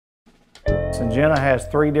Syngenta has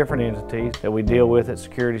 3 different entities that we deal with at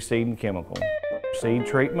Security Seed and Chemical: seed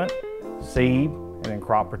treatment, seed, and then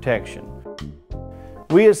crop protection.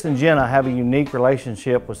 We at Syngenta have a unique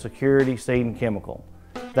relationship with Security Seed and Chemical.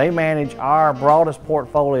 They manage our broadest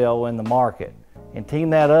portfolio in the market and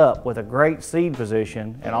team that up with a great seed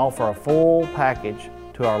position and offer a full package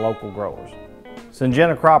to our local growers.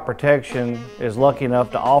 Syngenta Crop Protection is lucky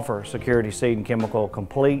enough to offer Security Seed and Chemical a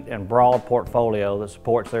complete and broad portfolio that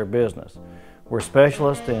supports their business. We're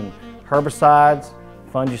specialists in herbicides,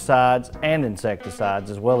 fungicides, and insecticides,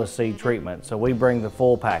 as well as seed treatment, so we bring the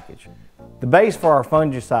full package. The base for our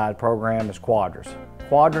fungicide program is Quadris.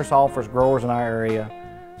 Quadris offers growers in our area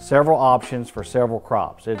several options for several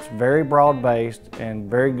crops. It's very broad-based and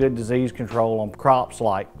very good disease control on crops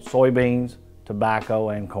like soybeans, tobacco,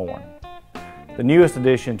 and corn. The newest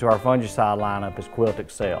addition to our fungicide lineup is Quilt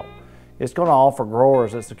Excel. It's going to offer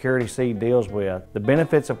growers that Security Seed deals with the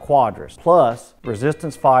benefits of Quadris, plus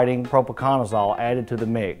resistance-fighting propiconazole added to the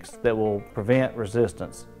mix that will prevent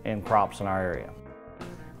resistance in crops in our area.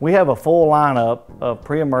 We have a full lineup of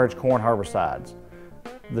pre-emerged corn herbicides.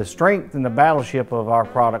 The strength and the battleship of our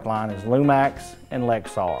product line is Lumax and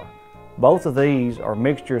Lexar. Both of these are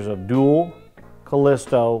mixtures of Dual,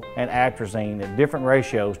 Callisto, and Atrazine at different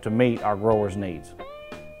ratios to meet our growers' needs.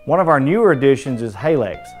 One of our newer additions is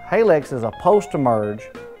Halex. Halex is a post-emerge,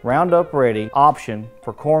 Roundup-ready option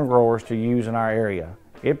for corn growers to use in our area.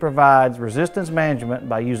 It provides resistance management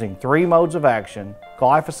by using 3 modes of action: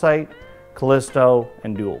 glyphosate, Callisto,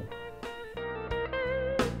 and Dual.